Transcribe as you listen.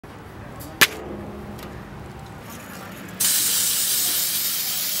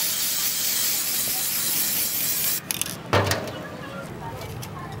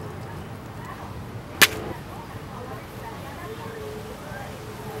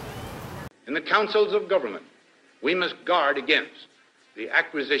In the councils of government, we must guard against the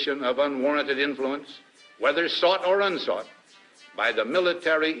acquisition of unwarranted influence, whether sought or unsought, by the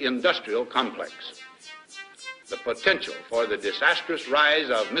military-industrial complex. The potential for the disastrous rise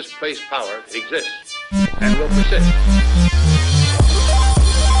of misplaced power exists and will persist.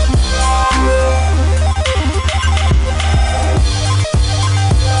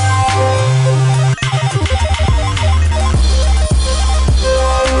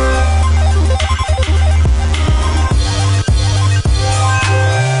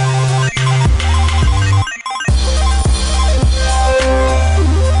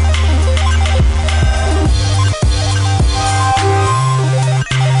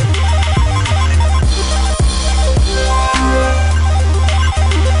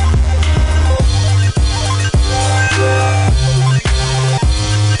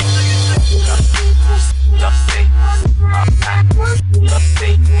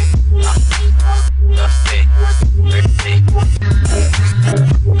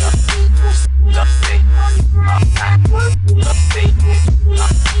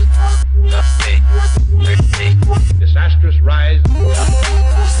 Disastrous rise.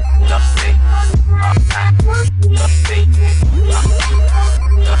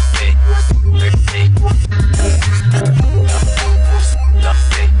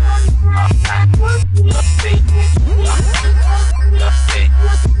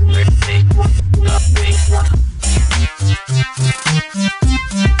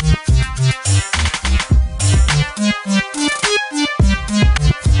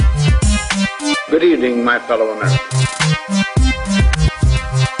 Good evening, my fellow Americans.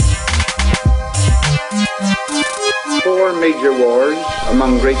 4 major wars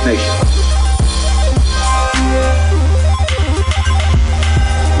among great nations.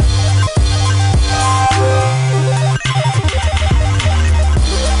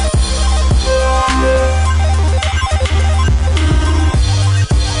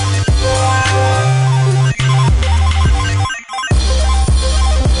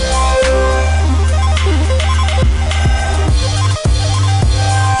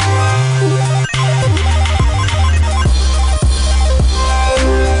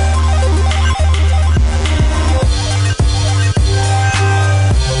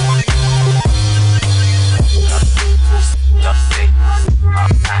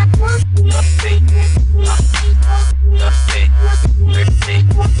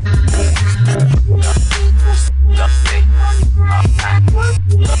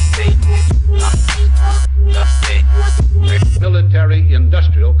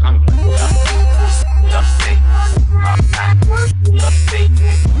 Military-industrial complex.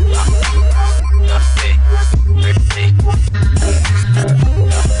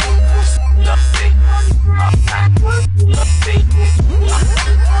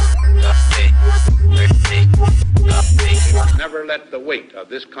 We must never let the weight of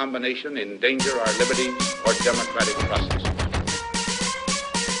this combination endanger our liberties or democratic processes.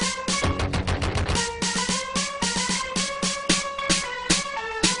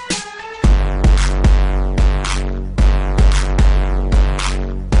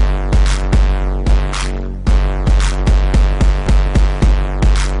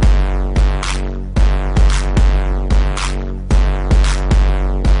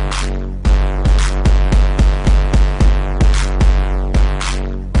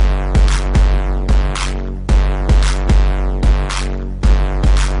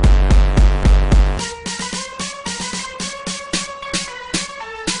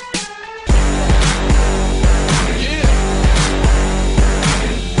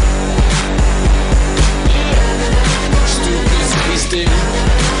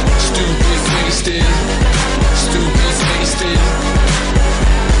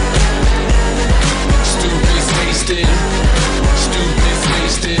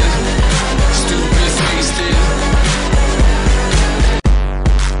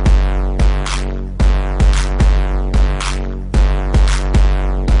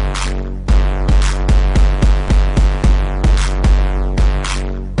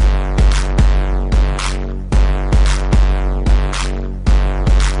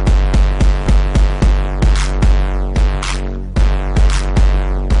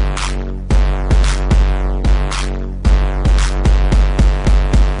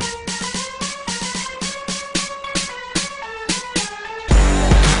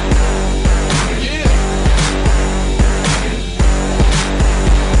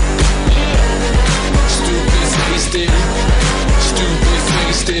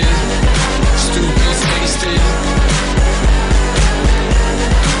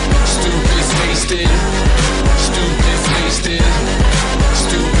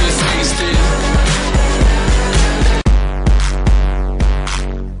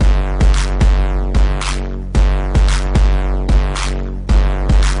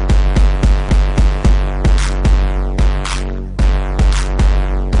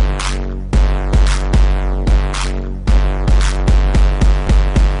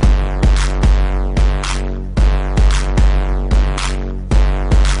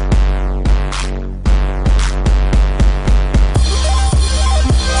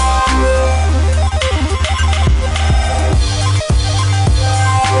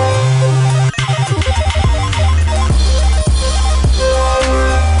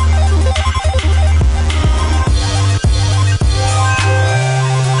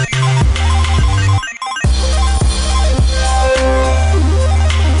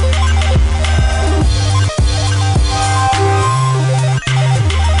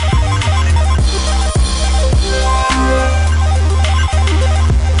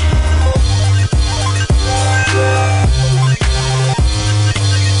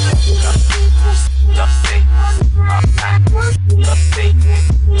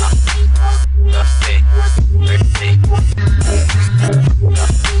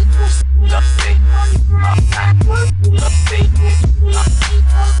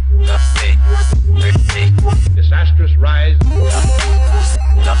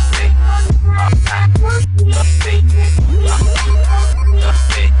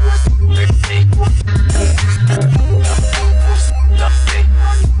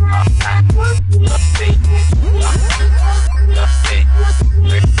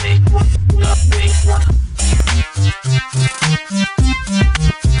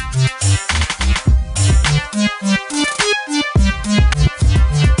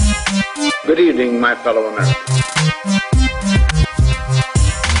 my fellow Americans.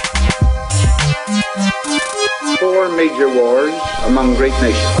 Four major wars among great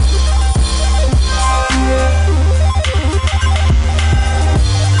nations.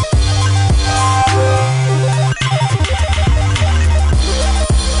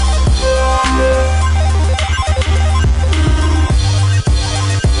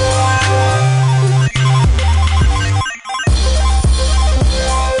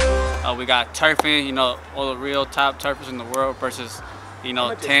 We got TURFinc, you know, all the real top turfers in the world versus, you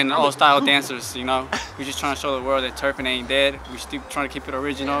know, 10 old style dancers, you know. We're just trying to show the world that TURFinc ain't dead. We still trying to keep it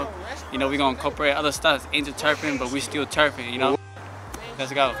original. You know, we're going to incorporate other stuff into TURFinc, but we still TURFinc, you know.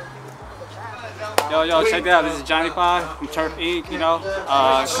 Let's go. Yo, check that out. This is Johnny Pye from TURFinc, you know.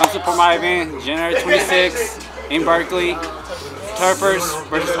 Come support my event, January 26th in Berkeley. Turfers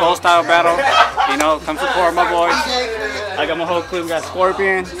versus old style battle. You know, come support my boys. I got my whole clique. We got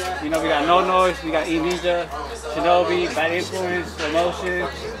Scorpion, you know, we got No Noise, we got E-Ninja, Shinobi, Bad Influence, Slow Motion,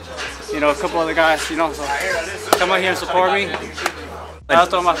 you know, a couple other guys, you know, so come out here and support me. Shout out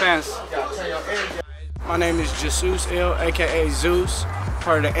to all my fans. My name is c.e.o, aka Zeus,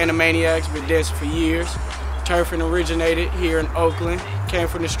 part of the Animaniacs, been dancing for years. TURFinc originated here in Oakland, came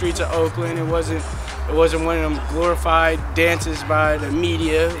from the streets of Oakland. It wasn't one of them glorified dances by the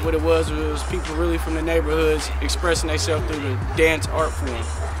media. What it was people really from the neighborhoods expressing themselves through the dance art form.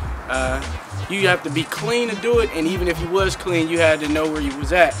 You have to be clean to do it, and even if you was clean, you had to know where you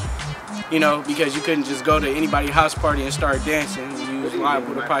was at. You know, because you couldn't just go to anybody's house party and start dancing. You was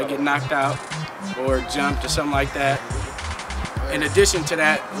liable to probably get knocked out or jumped or something like that. In addition to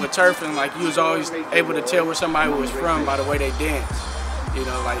that, with TURFinc, like, you was always able to tell where somebody was from by the way they dance. You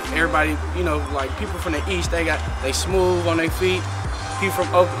know, like everybody, you know, like people from the East, they smooth on their feet. People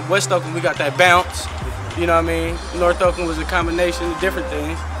from Oakland, West Oakland, we got that bounce. You know what I mean? North Oakland was a combination of different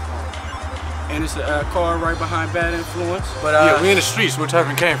things. And it's a car right behind Bad Influence. But yeah, we in the streets where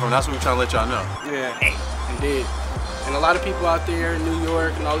TURFinc came from. That's what we're trying to let y'all know. Yeah, indeed. And a lot of people out there in New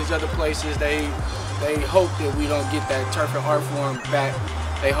York and all these other places, they hope that we don't get that TURFinc art form back.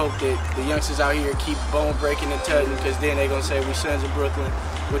 They hope that the youngsters out here keep bone breaking and tutting, because then they're gonna say we sons of Brooklyn,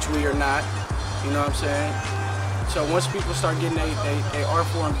 which we are not. You know what I'm saying? So once people start getting their art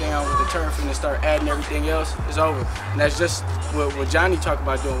form down with the TURFinc and start adding everything else, it's over. And that's just what Johnny talked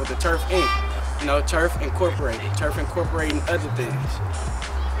about doing with the TURFinc. You know, TURF incorporating other things,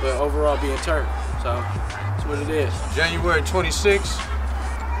 but overall being TURF. So that's what it is. January 26th,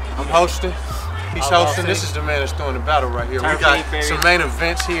 I'm hosting. He's hosting. This is the man that's throwing the battle right here. We got some main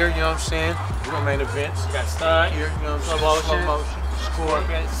events here, you know what I'm saying? We got main events. We got Stud here, you know what I'm saying? Slow Motion.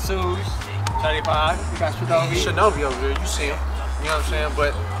 Scorpion, Suze, 35. We got Shinobi over there, you see him. You know what I'm saying?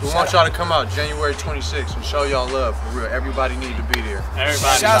 But we want y'all to come out January 26th and show y'all love, for real. Everybody need to be there.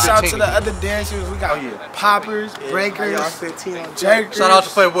 Shouts out to the other dancers. We got Poppers, Breakers, Jerkers. Shout out to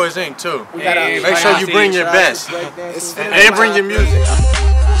Playboys Inc. too. We got make sure you bring your best. And bring your music.